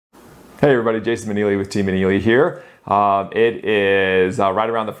Hey everybody, Jason Manili with Team Manili here. It is right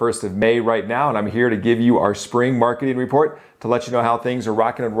around the 1st of May right now, and I'm here to give you our spring marketing report to let you know how things are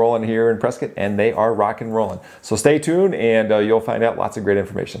rocking and rolling here in Prescott, and they are rocking and rolling. So stay tuned and you'll find out lots of great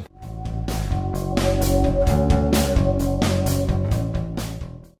information.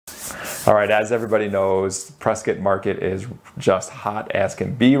 All right, as everybody knows, Prescott market is just hot as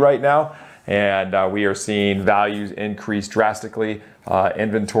can be right now, and we are seeing values increase drastically.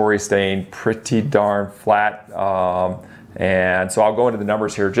 Inventory staying pretty darn flat, and so I'll go into the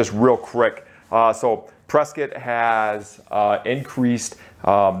numbers here just real quick. So Prescott has increased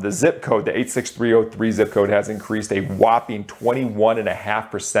the zip code, the 86303 zip code has increased a whopping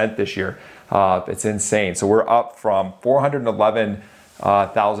 21.5% this year. It's insane. So we're up from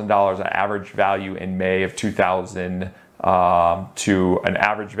 $411,000 an average value in May of 2000 to an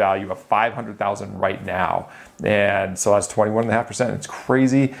average value of $500,000 right now. And so that's 21.5%. It's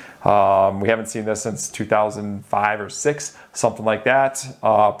crazy. We haven't seen this since 2005 or 6, something like that.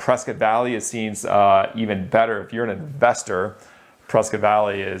 Prescott Valley is seen even better. If you're an investor, Prescott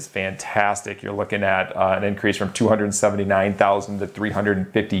Valley is fantastic. You're looking at an increase from $279,000 to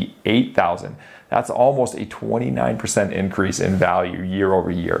 $358,000. That's almost a 29% increase in value year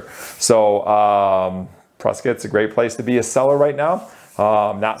over year. So Prescott's a great place to be a seller right now.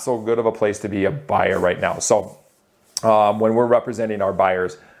 Not so good of a place to be a buyer right now. So when we're representing our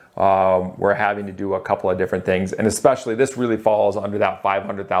buyers, we're having to do a couple of different things, and especially this really falls under that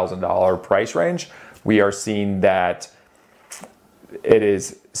 $500,000 price range. We are seeing that it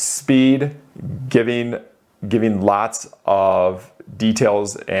is speed, giving lots of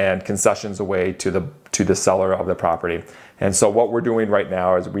details and concessions away to the seller of the property. And so what we're doing right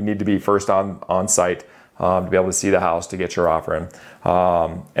now is we need to be first on site to be able to see the house to get your offer in.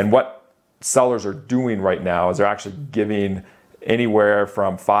 And what sellers are doing right now is they're actually giving anywhere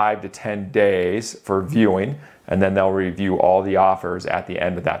from 5 to 10 days for viewing, and then they'll review all the offers at the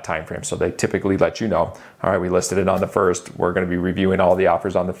end of that time frame. So they typically let you know, all right, we listed it on the 1st, we're going to be reviewing all the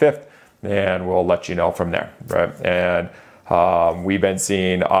offers on the 5th, and we'll let you know from there, right? And we've been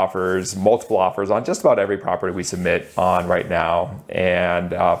seeing offers, multiple offers on just about every property we submit on right now,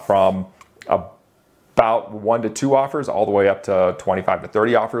 and from about 1 to 2 offers all the way up to 25 to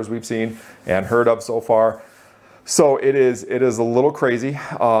 30 offers we've seen and heard of so far. So it is a little crazy.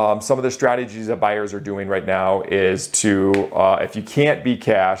 Some of the strategies that buyers are doing right now is to, if you can't be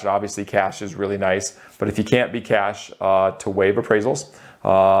cash, obviously cash is really nice, but if you can't be cash, to waive appraisals,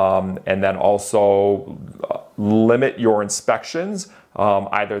 and then also limit your inspections,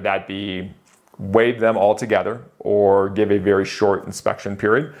 either that be waive them altogether or give a very short inspection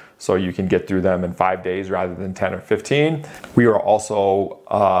period so you can get through them in 5 days rather than 10 or 15. We are also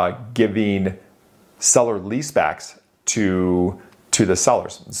giving seller leasebacks to the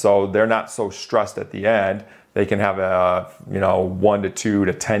sellers, so they're not so stressed at the end. They can have a 1 to 2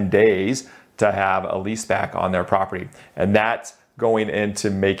 to 10 days to have a leaseback on their property, and that's going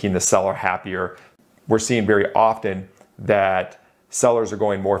into making the seller happier. We're seeing very often that sellers are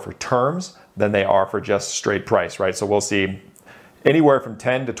going more for terms than they are for just straight price, right? So we'll see anywhere from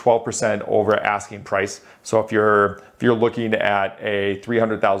 10 to 12% over asking price. So if you're looking at a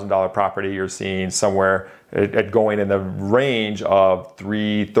 $300,000 property, you're seeing somewhere at going in the range of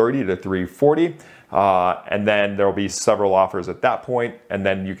 $330,000 to $340,000. And then there'll be several offers at that point, and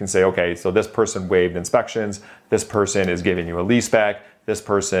then you can say, okay, so this person waived inspections, this person is giving you a lease back, this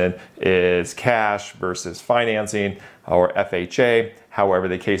person is cash versus financing or FHA, however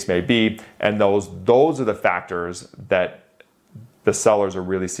the case may be. And those are the factors that the sellers are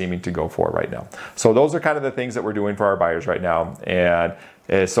really seeming to go for right now. So those are kind of the things that we're doing for our buyers right now. And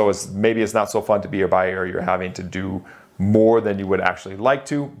so maybe it's not so fun to be a buyer. You're having to do more than you would actually like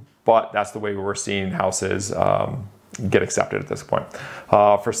to, but that's the way we're seeing houses get accepted at this point.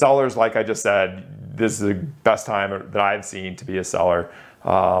 For sellers, like I just said, this is the best time that I've seen to be a seller.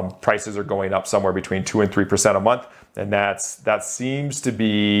 Prices are going up somewhere between 2 and 3% a month, and that seems to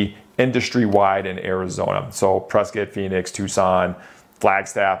be industry-wide in Arizona. So Prescott, Phoenix, Tucson,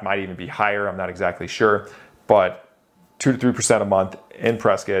 Flagstaff might even be higher. I'm not exactly sure, but 2 to 3% a month in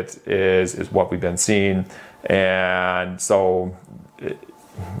Prescott is what we've been seeing. And so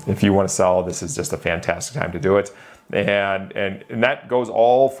if you want to sell, this is just a fantastic time to do it. And that goes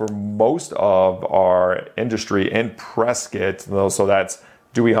all for most of our industry in Prescott. So that's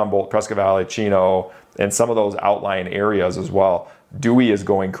Dewey, Humboldt, Prescott Valley, Chino, and some of those outlying areas as well. Dewey is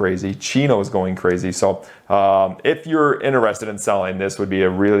going crazy. Chino is going crazy. So if you're interested in selling, this would be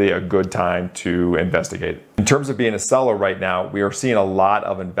really a good time to investigate. In terms of being a seller right now, we are seeing a lot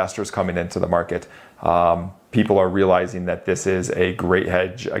of investors coming into the market. people are realizing that this is a great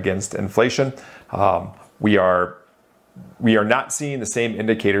hedge against inflation. We are not seeing the same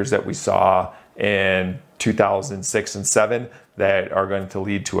indicators that we saw in 2006 and 7 that are going to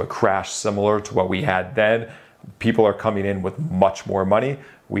lead to a crash similar to what we had then. People are coming in with much more money.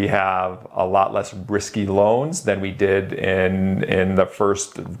 We have a lot less risky loans than we did in the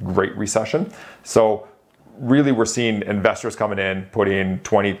first Great Recession. So really we're seeing investors coming in, putting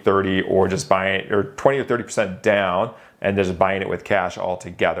 20, 30, or just buying, or 20 or 30% down and just buying it with cash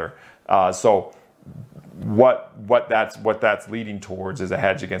altogether. So what that's leading towards is a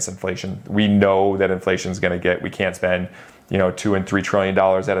hedge against inflation. We know that inflation is going to we can't spend, $2 and $3 trillion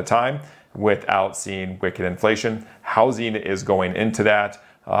at a time without seeing wicked inflation. Housing is going into that.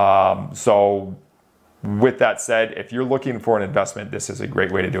 So with that said, if you're looking for an investment, this is a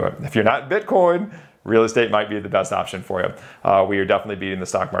great way to do it. If you're not Bitcoin, real estate might be the best option for you. We are definitely beating the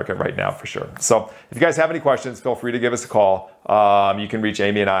stock market right now for sure. So if you guys have any questions, feel free to give us a call. You can reach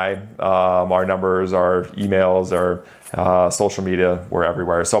Amy and I. Our numbers, our emails, our social media, we're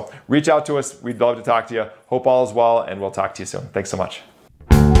everywhere. So reach out to us. We'd love to talk to you. Hope all is well, and we'll talk to you soon. Thanks so much.